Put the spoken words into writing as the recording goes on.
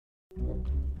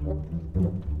Alright,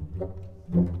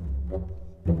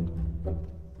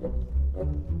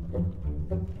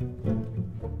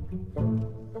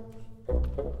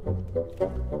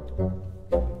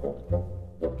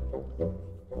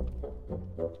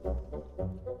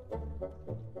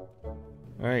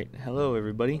 hello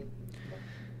everybody,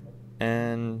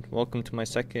 and welcome to my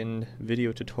second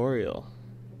video tutorial.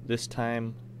 This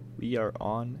time we are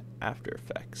on After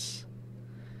Effects.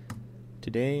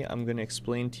 Today I'm going to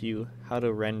explain to you how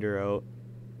to render out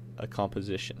a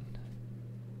composition.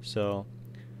 So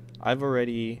I've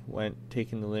already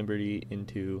taken the liberty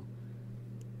into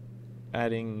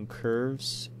adding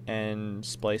curves and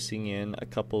splicing in a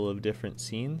couple of different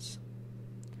scenes.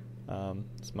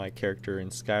 It's my character in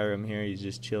Skyrim here. He's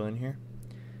just chilling here,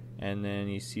 and then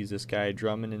he sees this guy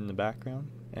drumming in the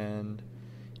background, and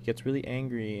he gets really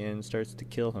angry and starts to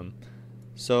kill him.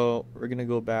 So we're gonna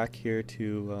go back here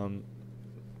to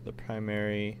the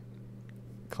primary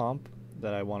comp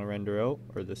that I want to render out,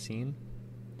 or the scene,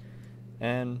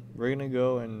 and we're gonna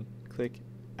go and click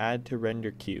Add to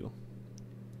Render Queue,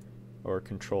 or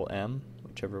Control M,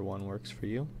 whichever one works for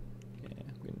you. Yeah,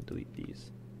 I'm gonna delete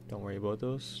these. Don't worry about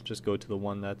those. Just go to the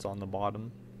one that's on the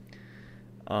bottom.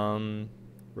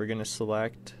 We're going to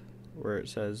select where it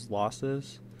says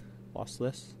lossless,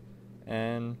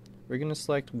 and we're going to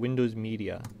select Windows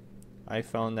Media. I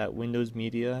found that Windows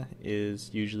Media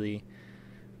is usually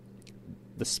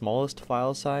the smallest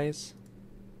file size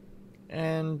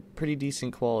and pretty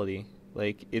decent quality.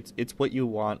 Like it's what you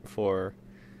want for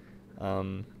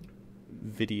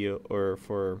video or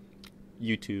for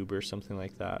YouTube or something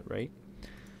like that, right?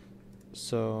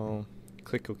 So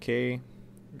click OK.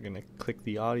 We're going to click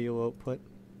the audio output,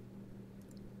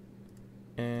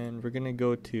 and we're going to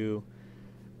go to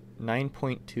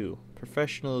 9.2.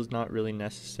 Professional is not really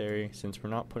necessary since we're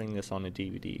not putting this on a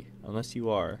DVD, unless you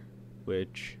are,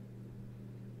 which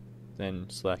then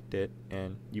select it,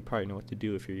 and you probably know what to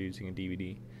do if you're using a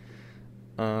DVD.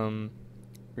 We're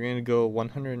going to go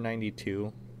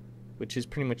 192, which is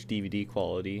pretty much DVD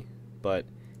quality, but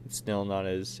it's still not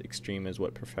as extreme as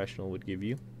what professional would give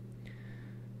you.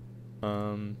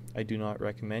 I do not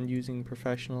recommend using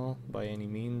professional by any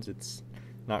means. It's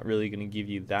not really going to give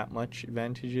you that much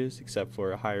advantages except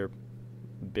for a higher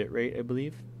bitrate, I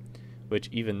believe, which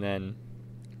even then,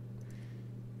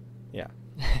 yeah.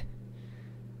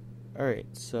 Alright,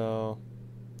 so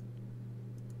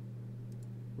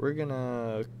we're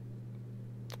gonna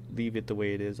leave it the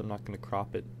way it is. I'm not going to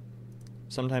crop it.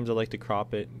 Sometimes I like to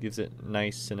crop it, gives it a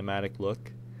nice cinematic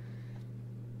look,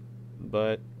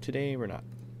 but today we're not.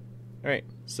 Alright,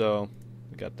 so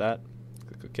we got that.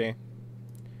 Click OK.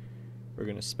 We're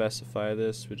going to specify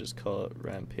this. We'll just call it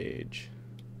Rampage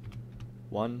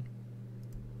 1.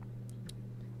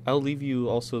 I'll leave you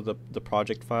also the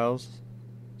project files,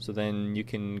 so then you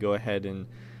can go ahead and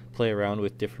play around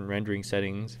with different rendering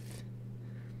settings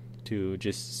to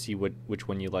just see which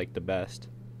one you like the best.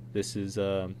 This is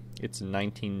it's a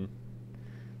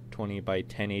 1920 by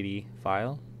 1080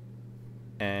 file,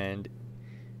 and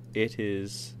it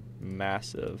is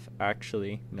massive.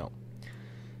 Actually, no.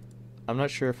 I'm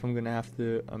not sure if I'm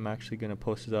actually gonna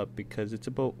post it up because it's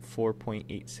about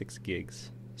 4.86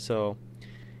 gigs. So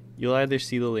you'll either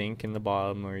see the link in the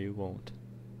bottom or you won't.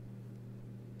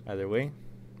 Either way,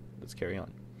 let's carry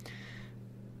on.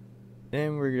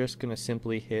 Then we're just gonna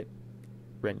simply hit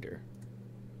render.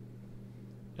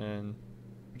 And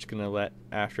we're just going to let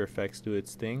After Effects do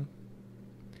its thing.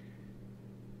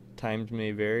 Times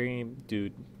may vary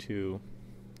due to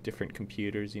different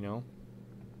computers, you know.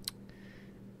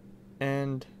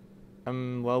 And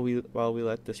while we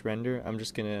let this render, I'm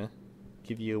just going to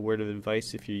give you a word of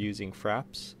advice if you're using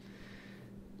Fraps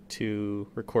to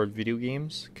record video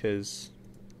games, because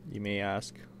you may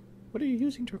ask, what are you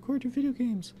using to record your video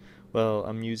games? Well,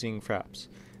 I'm using Fraps.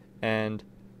 And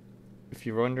if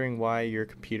you're wondering why your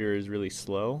computer is really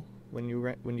slow when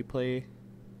you play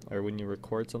or when you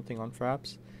record something on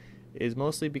Fraps, it is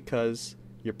mostly because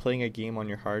you're playing a game on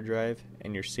your hard drive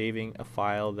and you're saving a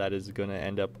file that is going to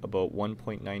end up about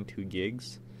 1.92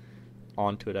 gigs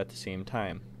onto it at the same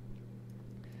time.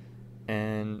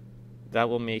 And that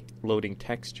will make loading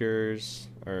textures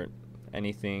or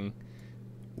anything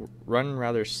run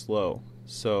rather slow.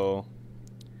 So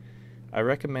I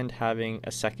recommend having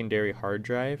a secondary hard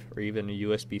drive or even a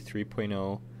USB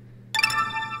 3.0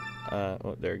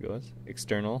 oh, there it goes,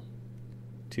 external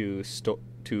to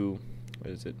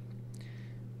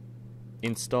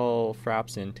install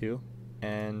Fraps into,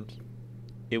 and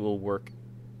it will work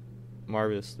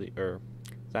marvelously, or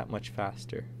that much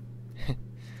faster.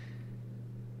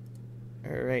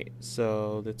 Alright,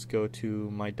 so let's go to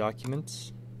my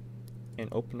documents and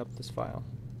open up this file.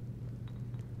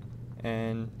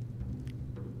 and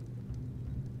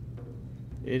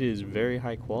it is very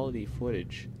high quality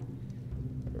footage.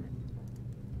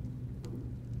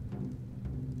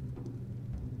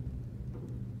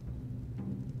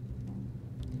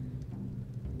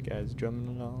 Guys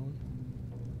drumming along.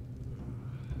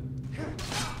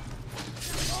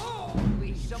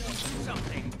 Please, someone do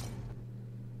something.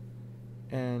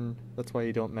 And that's why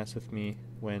you don't mess with me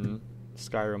when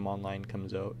Skyrim Online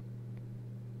comes out.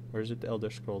 Or is it the Elder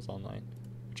Scrolls Online?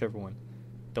 Whichever one.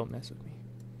 Don't mess with me.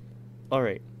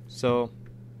 Alright, so...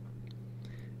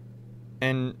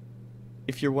 And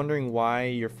if you're wondering why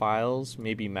your files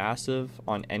may be massive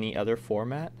on any other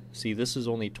format, see, this is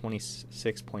only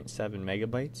 26.7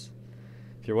 megabytes.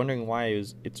 If you're wondering why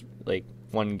it's like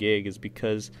 1 gig, is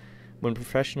because when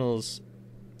professionals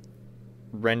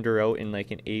render out in like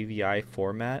an AVI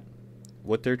format,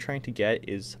 what they're trying to get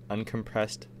is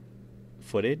uncompressed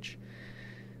footage,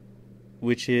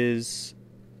 which is,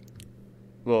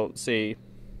 well, say,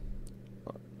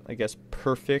 I guess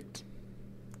perfect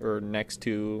or next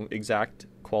to exact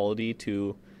quality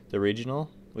to the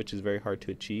original, which is very hard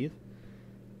to achieve.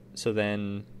 So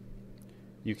then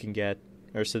you can get,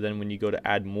 or so then when you go to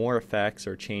add more effects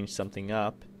or change something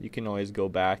up, you can always go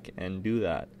back and do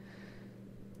that.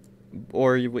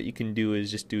 Or what you can do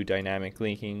is just do dynamic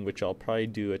linking, which I'll probably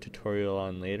do a tutorial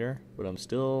on later, but I'm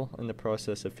still in the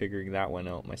process of figuring that one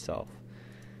out myself,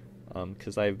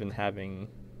 because I've been having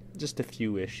just a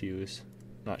few issues.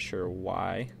 Not sure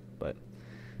why, but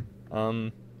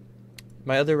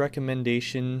my other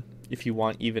recommendation, if you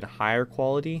want even higher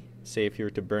quality, say if you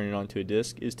were to burn it onto a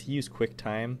disk, is to use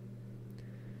QuickTime.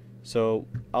 So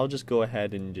I'll just go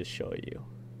ahead and just show you.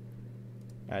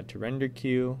 Add to render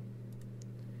queue.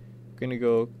 I'm gonna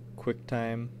go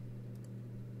QuickTime.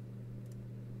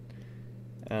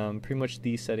 Pretty much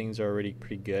these settings are already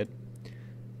pretty good.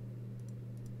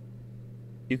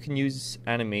 You can use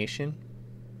animation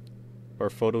or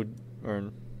photo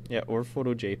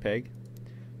photo JPEG,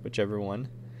 whichever one.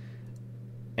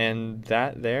 And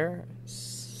that there,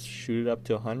 shoot it up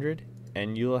to 100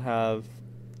 and you'll have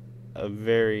a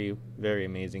very, very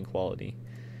amazing quality.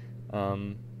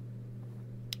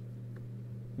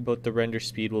 But the render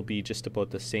speed will be just about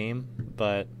the same,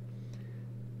 but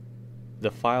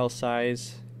the file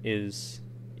size is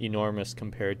enormous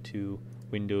compared to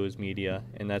Windows Media,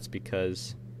 and that's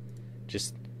because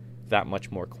just that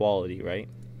much more quality, right?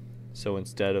 So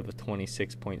instead of a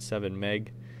 26.7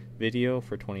 meg video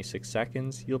for 26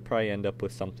 seconds, you'll probably end up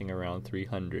with something around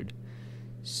 300.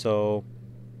 So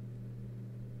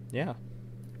yeah,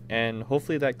 and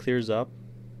hopefully that clears up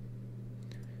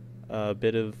a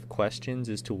bit of questions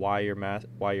as to why your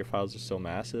files are so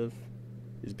massive.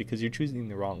 Is because you're choosing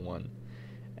the wrong one,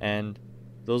 and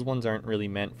those ones aren't really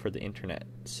meant for the internet,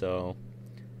 so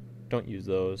don't use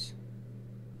those.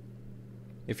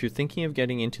 If you're thinking of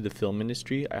getting into the film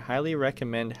industry, I highly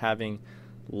recommend having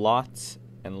lots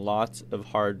and lots of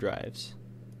hard drives.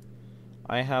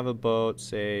 I have about,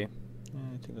 say,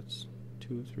 I think that's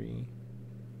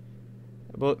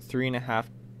about 3.5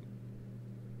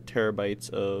 terabytes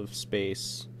of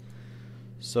space.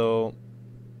 So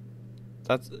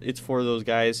it's for those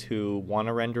guys who want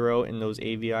to render out in those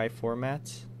AVI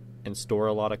formats and store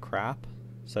a lot of crap,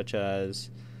 such as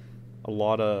a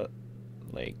lot of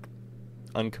like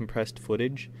uncompressed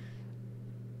footage.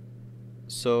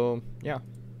 So yeah,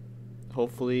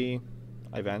 hopefully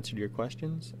I've answered your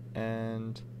questions,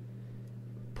 and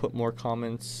put more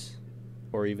comments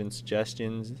or even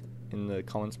suggestions in the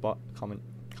comment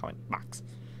box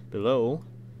below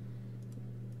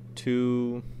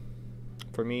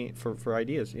for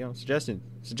ideas,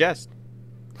 suggest.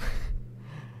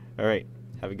 All right,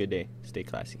 have a good day, stay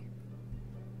classy.